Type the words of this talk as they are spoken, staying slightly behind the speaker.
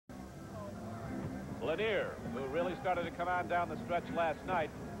Lanier, who really started to come on down the stretch last night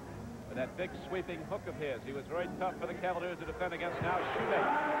with that big sweeping hook of his. He was very tough for the Cavaliers to defend against. Now Shumate,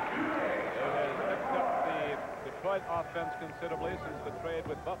 who has picked up the Detroit offense considerably since the trade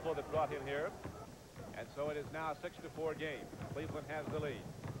with Buffalo that brought him here. And so it is now a 6-4 game. Cleveland has the lead.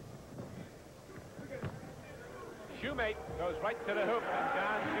 Shumate goes right to the hoop, and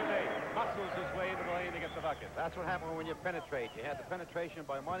John Shumate muscles his way into the lane to get the bucket. That's what happened when you penetrate. You had the penetration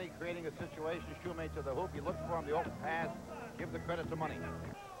by Money, creating a situation. Shumate to the hoop. You look for him, the open pass. Give the credit to Money.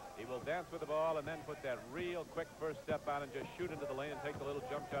 He will dance with the ball and then put that real quick first step on and just shoot into the lane and take the little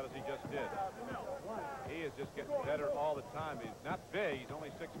jump shot as he just did. He is just getting better all the time. He's not big. He's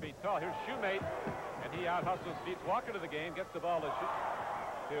only 6 feet tall. Here's Shumate, and he out-hustles, beats Walker to the game, gets the ball to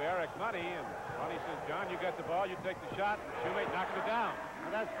Eric Money, and Money says, John, you got the ball, you take the shot, and Shumate knocks it down.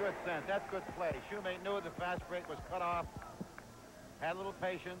 Well, that's good sense. That's good play. Shumate knew the fast break was cut off, had a little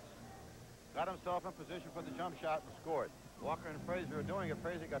patience, got himself in position for the jump shot, and scored. Walker and Frazier are doing it.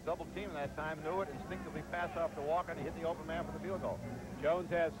 Frazier got double teamed that time, knew it, instinctively passed off to Walker, and he hit the open man for the field goal. Jones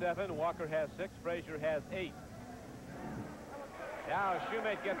has 7, Walker has 6, Frazier has 8. Now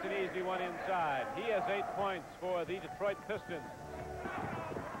Shumate gets an easy one inside. He has 8 points for the Detroit Pistons.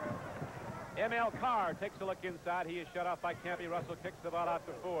 M.L. Carr takes a look inside. He is shut off by Campy. Russell kicks the ball out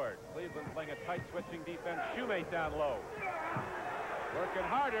to Ford. Cleveland playing a tight switching defense. Shumate down low. Working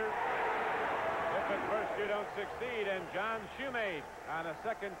harder. If at first you don't succeed, and John Shumate on a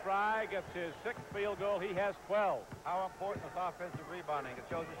second try gets his 6th field goal. He has 12. How important is offensive rebounding? It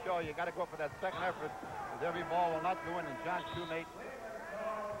goes to show you got to go for that second effort, because every ball will not go in, and John Shumate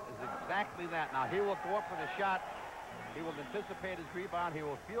is exactly that. Now he will go up for the shot. He will anticipate his rebound. He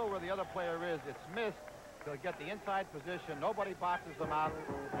will feel where the other player is. It's missed. He'll get the inside position. Nobody boxes him out,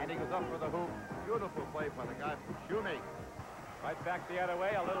 and he goes up for the hoop. Beautiful play by the guy from Shumate. Right back the other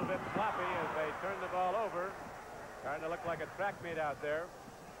way, a little bit sloppy as they turn the ball over. Starting to look like a track meet out there.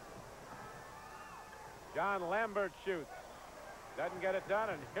 John Lambert shoots. Doesn't get it done,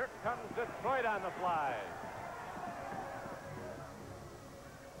 and here comes Detroit on the fly.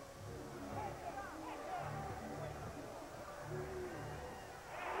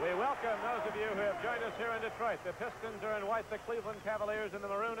 We welcome those of you who have joined us here in Detroit. The Pistons are in white, the Cleveland Cavaliers in the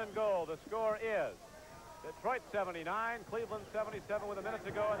maroon and gold. The score is Detroit 79, Cleveland 77 with a minute to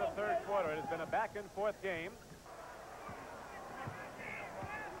go in the third quarter. It has been a back-and-forth game.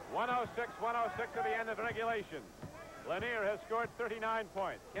 106 at the end of regulation. Lanier has scored 39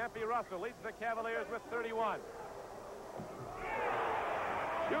 points. Campy Russell leads the Cavaliers with 31.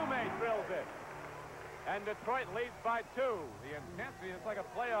 Shumate drills it. And Detroit leads by 2. The intensity is like a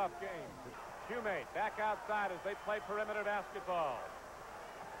playoff game. Shumate back outside as they play perimeter basketball.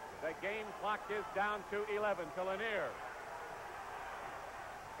 The game clock is down to 11 to Lanier.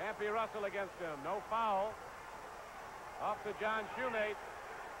 Campy Russell against him. No foul. Off to John Shumate.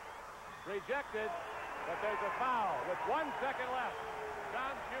 Rejected, but there's a foul with 1 second left.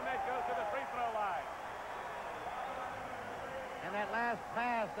 John Shumate goes to the free throw line. And that last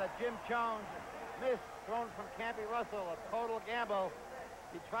pass that Jim Jones missed, thrown from Campy Russell, a total gamble.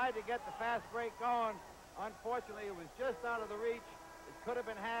 He tried to get the fast break going. Unfortunately, it was just out of the reach. It could have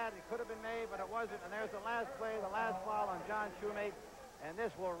been had, it could have been made, but it wasn't. And there's the last play, the last foul on John Shumate, and this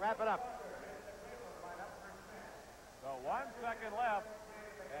will wrap it up. So 1 second left,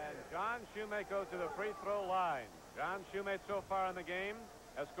 and John Shumate goes to the free throw line. John Shumate so far in the game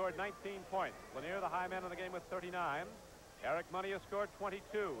has scored 19 points. Lanier, the high man in the game, with 39. Eric Money has scored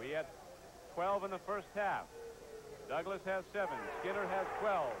 22. He had 12 in the first half. Douglas has 7. Skinner has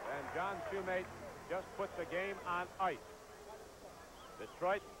 12. And John Shumate just put the game on ice.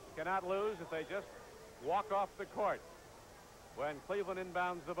 Detroit cannot lose if they just walk off the court when Cleveland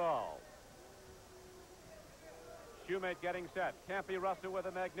inbounds the ball. Shumate getting set. Campy Russell with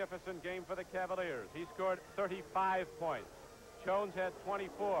a magnificent game for the Cavaliers. He scored 35 points. Jones had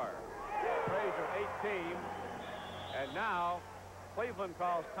 24. Frazier 18. And now Cleveland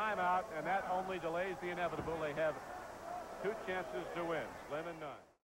calls timeout, and that only delays the inevitable. They have 2 chances to win. Slim and none.